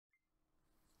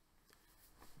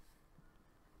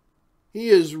He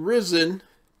is risen.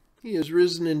 He is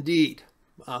risen indeed.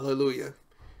 Hallelujah.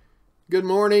 Good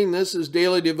morning. This is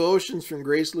Daily Devotions from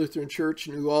Grace Lutheran Church,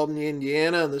 New Albany,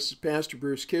 Indiana. This is Pastor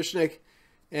Bruce Kishnick,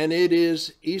 and it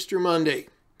is Easter Monday.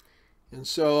 And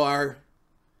so our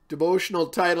devotional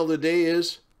title today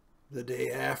is The Day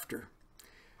After.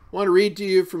 I want to read to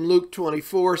you from Luke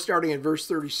 24, starting at verse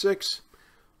 36.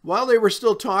 While they were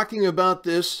still talking about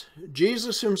this,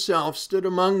 Jesus himself stood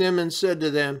among them and said to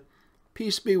them,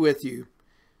 "Peace be with you."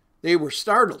 They were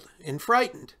startled and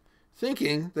frightened,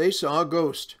 thinking they saw a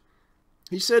ghost.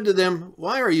 He said to them,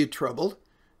 "Why are you troubled?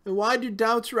 And why do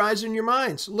doubts rise in your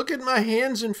minds? Look at my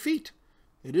hands and feet.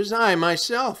 It is I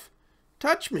myself.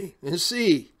 Touch me and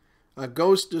see. A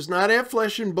ghost does not have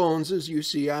flesh and bones as you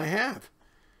see I have."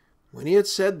 When he had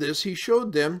said this, he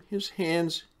showed them his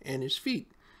hands and his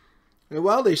feet. And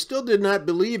while they still did not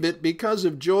believe it because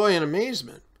of joy and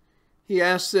amazement, he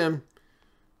asked them,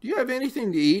 "Do you have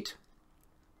anything to eat?"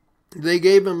 They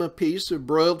gave him a piece of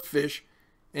broiled fish,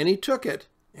 and he took it,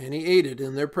 and he ate it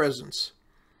in their presence.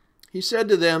 He said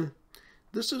to them,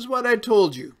 "This is what I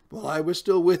told you while I was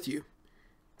still with you.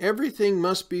 Everything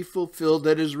must be fulfilled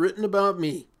that is written about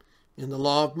me in the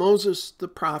law of Moses, the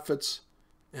prophets,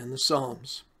 and the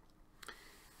Psalms."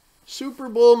 Super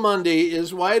Bowl Monday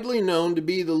is widely known to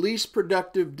be the least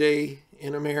productive day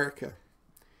in America.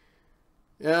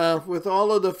 With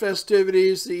all of the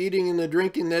festivities, the eating and the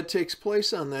drinking that takes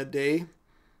place on that day,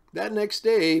 that next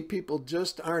day, people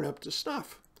just aren't up to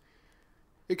snuff.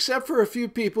 Except for a few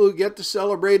people who get to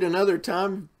celebrate another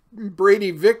Tom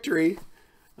Brady victory,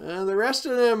 the rest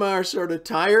of them are sort of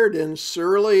tired and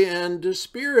surly and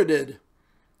dispirited.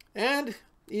 And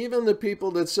even the people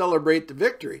that celebrate the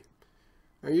victory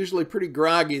are usually pretty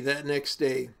groggy that next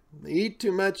day. They eat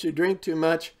too much, they drink too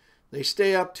much, they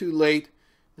stay up too late,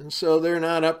 and so they're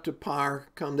not up to par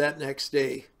come that next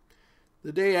day.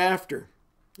 The day after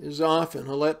is often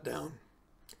a letdown.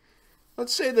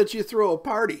 Let's say that you throw a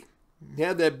party. You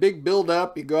have that big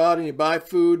build-up, you go out and you buy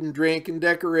food and drink and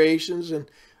decorations, and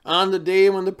on the day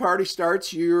when the party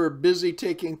starts, you're busy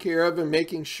taking care of and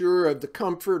making sure of the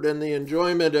comfort and the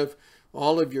enjoyment of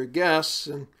all of your guests,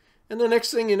 and the next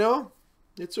thing you know,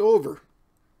 it's over.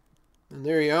 And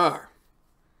there you are.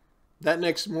 That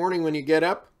next morning when you get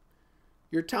up,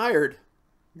 you're tired,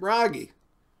 groggy,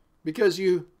 because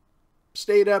you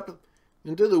stayed up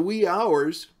into the wee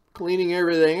hours cleaning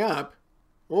everything up,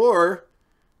 or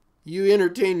you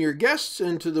entertain your guests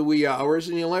into the wee hours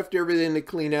and you left everything to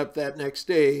clean up that next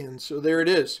day. And so there it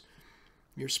is.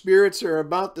 Your spirits are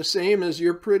about the same as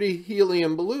your pretty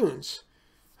helium balloons,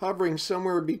 hovering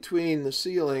somewhere between the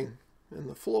ceiling and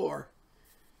the floor.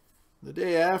 The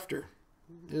day after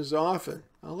is often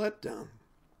a letdown.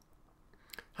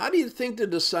 How do you think the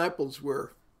disciples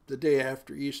were the day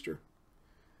after Easter?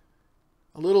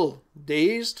 A little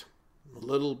dazed, a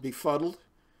little befuddled?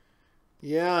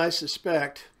 Yeah, I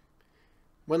suspect.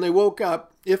 When they woke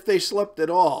up, if they slept at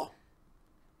all,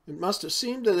 it must have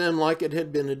seemed to them like it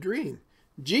had been a dream.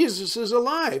 Jesus is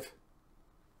alive,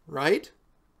 right?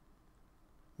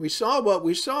 We saw what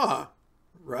we saw,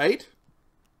 right?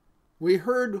 We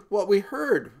heard what we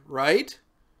heard, right?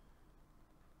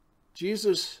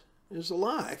 Jesus is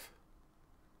alive,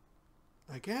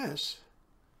 I guess.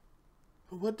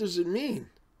 But what does it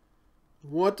mean?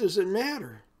 What does it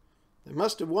matter? They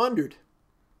must have wondered.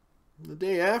 The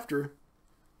day after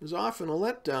is often a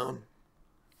letdown.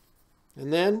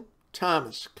 And then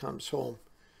Thomas comes home.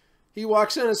 He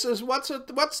walks in and says, What's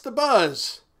the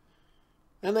buzz?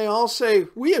 And they all say,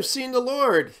 "We have seen the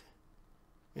Lord."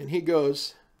 And he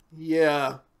goes,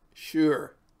 "Yeah,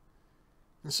 sure."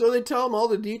 And so they tell him all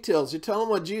the details. They tell him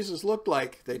what Jesus looked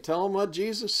like. They tell him what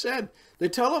Jesus said. They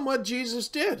tell him what Jesus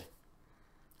did.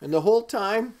 And the whole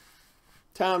time,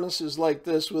 Thomas is like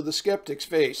this with a skeptic's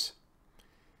face.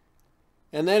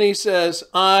 And then he says,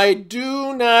 "I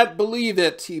do not believe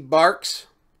it," he barks.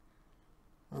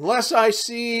 "Unless I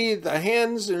see the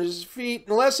hands and his feet,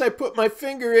 unless I put my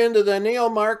finger into the nail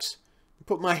marks,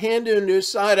 put my hand into his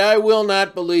side, I will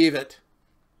not believe it."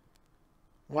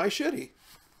 Why should he?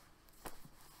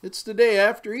 It's the day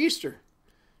after Easter.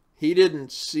 He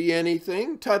didn't see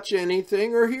anything, touch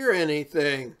anything, or hear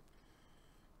anything.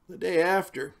 The day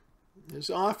after is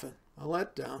often a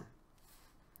letdown.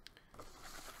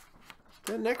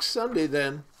 The next Sunday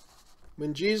then,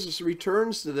 when Jesus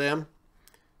returns to them,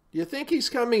 do you think he's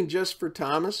coming just for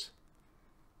Thomas?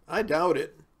 I doubt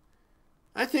it.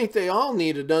 I think they all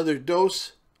need another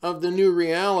dose of the new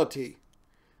reality.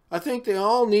 I think they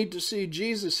all need to see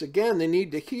Jesus again. They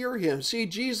need to hear him. See,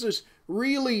 Jesus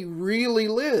really, really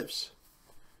lives.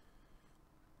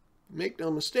 Make no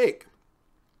mistake.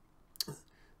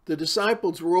 the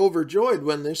disciples were overjoyed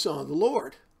when they saw the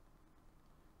Lord.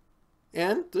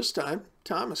 And this time,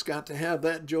 Thomas got to have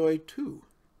that joy too.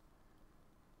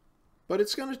 But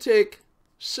it's going to take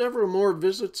several more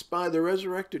visits by the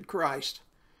resurrected Christ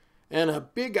and a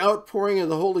big outpouring of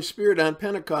the Holy Spirit on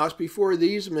Pentecost before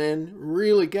these men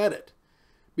really get it.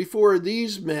 Before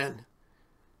these men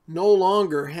no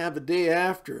longer have a day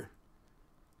after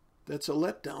that's a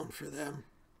letdown for them.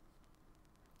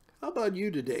 How about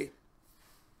you today?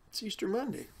 It's Easter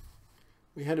Monday.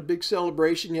 We had a big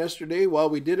celebration yesterday. While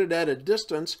we did it at a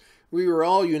distance, we were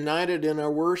all united in our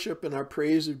worship and our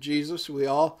praise of Jesus. We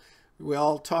all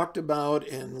talked about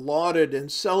and lauded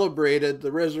and celebrated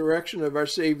the resurrection of our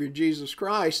Savior Jesus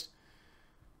Christ.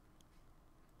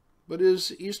 But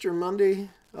is Easter Monday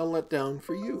a letdown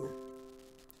for you?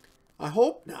 I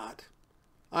hope not.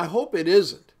 I hope it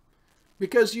isn't.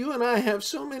 Because you and I have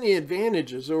so many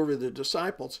advantages over the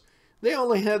disciples. They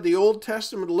only had the Old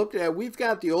Testament to look at. We've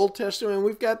got the Old Testament, and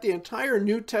we've got the entire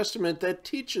New Testament that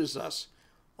teaches us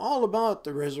all about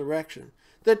the resurrection,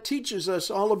 that teaches us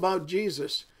all about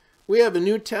Jesus. We have a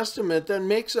New Testament that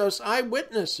makes us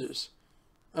eyewitnesses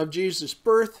of Jesus'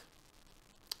 birth,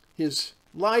 his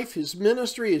life, his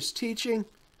ministry, his teaching,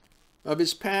 of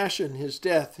his passion, his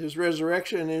death, his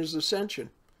resurrection, and his ascension.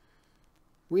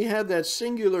 We had that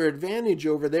singular advantage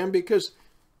over them because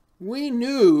we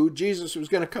knew Jesus was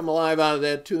going to come alive out of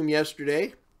that tomb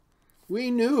yesterday. We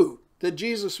knew that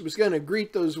Jesus was going to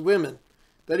greet those women,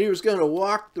 that he was going to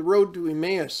walk the road to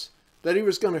Emmaus, that he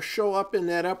was going to show up in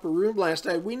that upper room last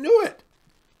night. We knew it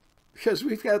because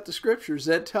we've got the scriptures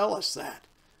that tell us that.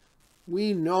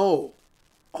 We know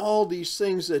all these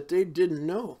things that they didn't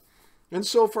know. And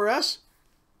so for us,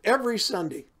 every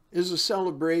Sunday is a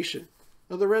celebration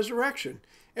of the resurrection.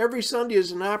 Every Sunday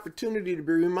is an opportunity to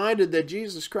be reminded that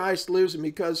Jesus Christ lives, and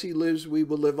because he lives, we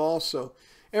will live also.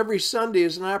 Every Sunday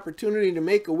is an opportunity to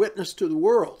make a witness to the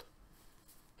world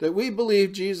that we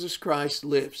believe Jesus Christ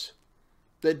lives,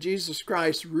 that Jesus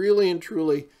Christ really and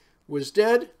truly was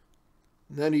dead,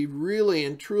 and that he really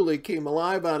and truly came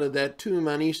alive out of that tomb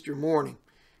on Easter morning,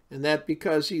 and that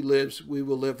because he lives, we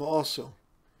will live also.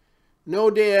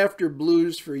 No day after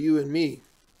blues for you and me.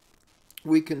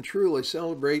 We can truly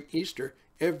celebrate Easter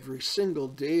every single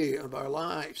day of our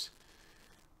lives.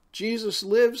 Jesus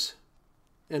lives,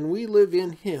 and we live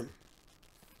in him.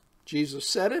 Jesus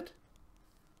said it,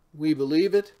 we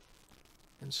believe it,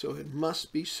 and so it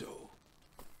must be so.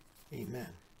 Amen.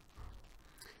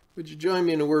 Would you join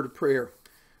me in a word of prayer?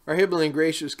 Our heavenly and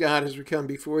gracious God, as we come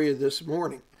before you this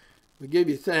morning, we give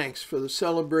you thanks for the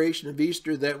celebration of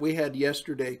Easter that we had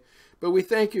yesterday. But we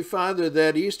thank you, Father,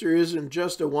 that Easter isn't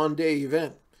just a one-day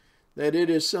event, that it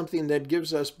is something that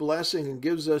gives us blessing and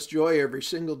gives us joy every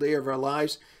single day of our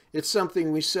lives. It's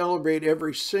something we celebrate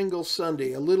every single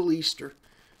Sunday, a little Easter,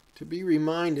 to be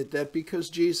reminded that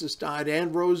because Jesus died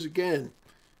and rose again,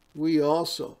 we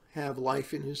also have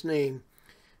life in his name.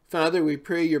 Father, we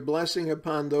pray your blessing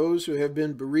upon those who have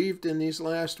been bereaved in these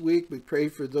last week. We pray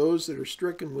for those that are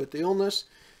stricken with illness.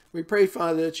 We pray,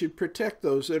 Father, that you protect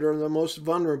those that are the most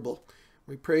vulnerable.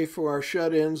 We pray for our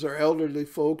shut-ins, our elderly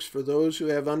folks, for those who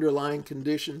have underlying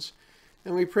conditions.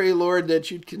 And we pray, Lord,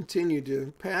 that you'd continue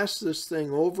to pass this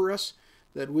thing over us,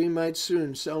 that we might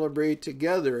soon celebrate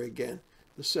together again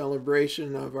the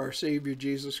celebration of our Savior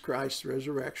Jesus Christ's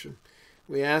resurrection.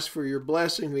 We ask for your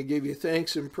blessing. We give you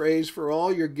thanks and praise for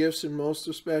all your gifts, and most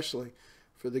especially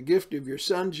for the gift of your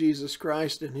Son, Jesus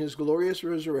Christ, and his glorious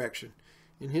resurrection.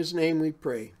 In his name we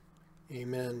pray.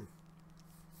 Amen.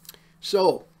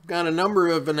 So, got a number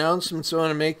of announcements I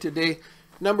want to make today.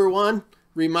 Number one,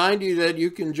 remind you that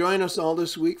you can join us all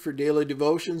this week for daily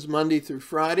devotions, Monday through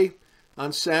Friday.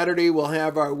 On Saturday, we'll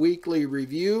have our weekly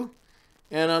review.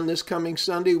 And on this coming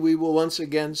Sunday, we will once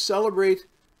again celebrate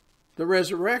the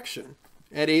resurrection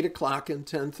at 8 o'clock and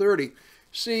 10:30.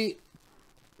 See,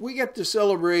 we get to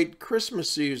celebrate Christmas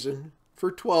season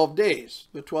for 12 days,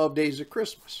 the 12 days of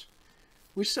Christmas.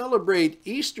 We celebrate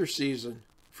Easter season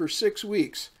for 6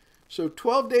 weeks. So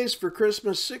 12 days for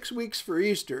Christmas, 6 weeks for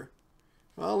Easter.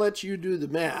 I'll let you do the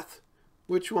math.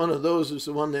 Which one of those is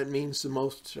the one that means the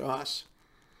most to us?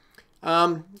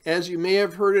 As you may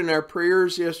have heard in our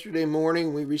prayers yesterday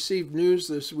morning, we received news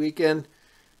this weekend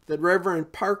that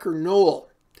Reverend Parker Knoll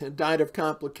had died of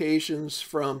complications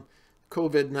from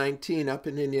COVID-19 up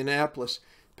in Indianapolis.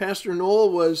 Pastor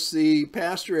Knoll was the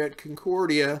pastor at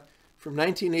Concordia from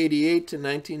 1988 to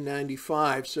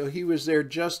 1995, so he was there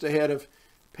just ahead of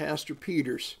Pastor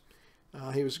Peters.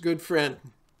 He was a good friend,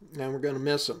 and we're going to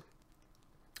miss him.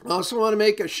 I also want to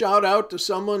make a shout out to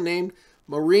someone named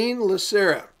Maureen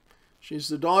Lacera. She's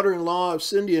the daughter-in-law of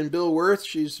Cindy and Bill Worth.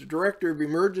 She's the director of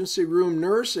emergency room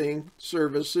nursing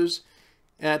services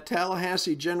at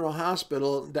Tallahassee General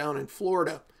Hospital down in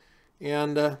Florida.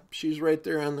 And she's right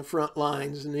there on the front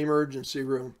lines in the emergency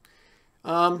room.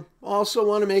 Also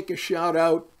want to make a shout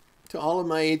out to all of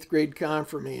my 8th grade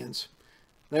confirmands.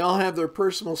 They all have their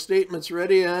personal statements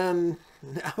ready, and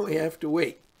now we have to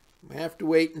wait. We have to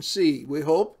wait and see. We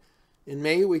hope in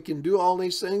May we can do all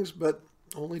these things, but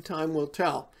only time will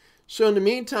tell. So in the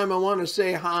meantime, I want to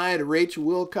say hi to Rachel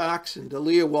Wilcox and to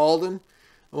Leah Walden.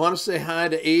 I want to say hi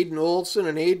to Aiden Olson.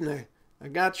 And Aiden, I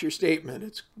got your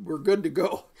statement. We're good to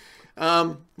go.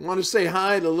 I want to say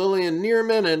hi to Lillian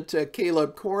Neerman and to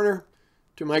Caleb Corner,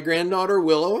 to my granddaughter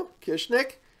Willow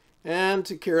Kishnick, and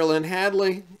to Carolyn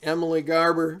Hadley, Emily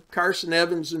Garber, Carson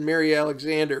Evans, and Mary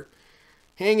Alexander.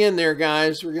 Hang in there,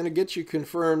 guys. We're going to get you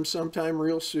confirmed sometime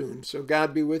real soon. So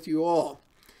God be with you all.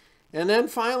 And then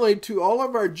finally, to all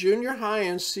of our junior high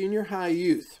and senior high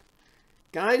youth.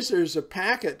 Guys, there's a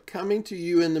packet coming to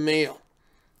you in the mail.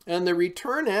 And the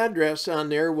return address on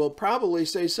there will probably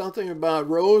say something about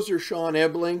Rose or Sean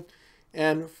Ebling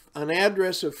and an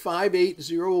address of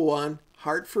 5801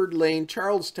 Hartford Lane,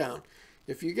 Charlestown.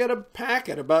 If you get a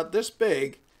packet about this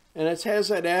big and it has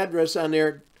that address on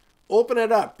there, open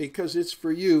it up because it's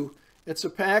for you. It's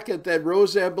a packet that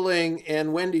Rose Ebling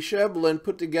and Wendy Shevlin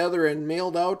put together and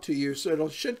mailed out to you. So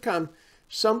it should come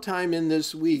sometime in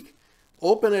this week.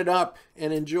 Open it up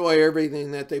and enjoy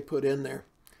everything that they put in there.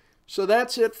 So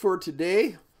that's it for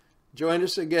today. Join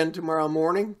us again tomorrow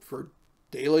morning for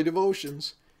daily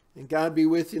devotions. And God be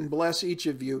with you and bless each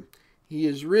of you. He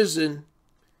is risen.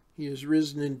 He is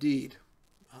risen indeed.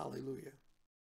 Hallelujah.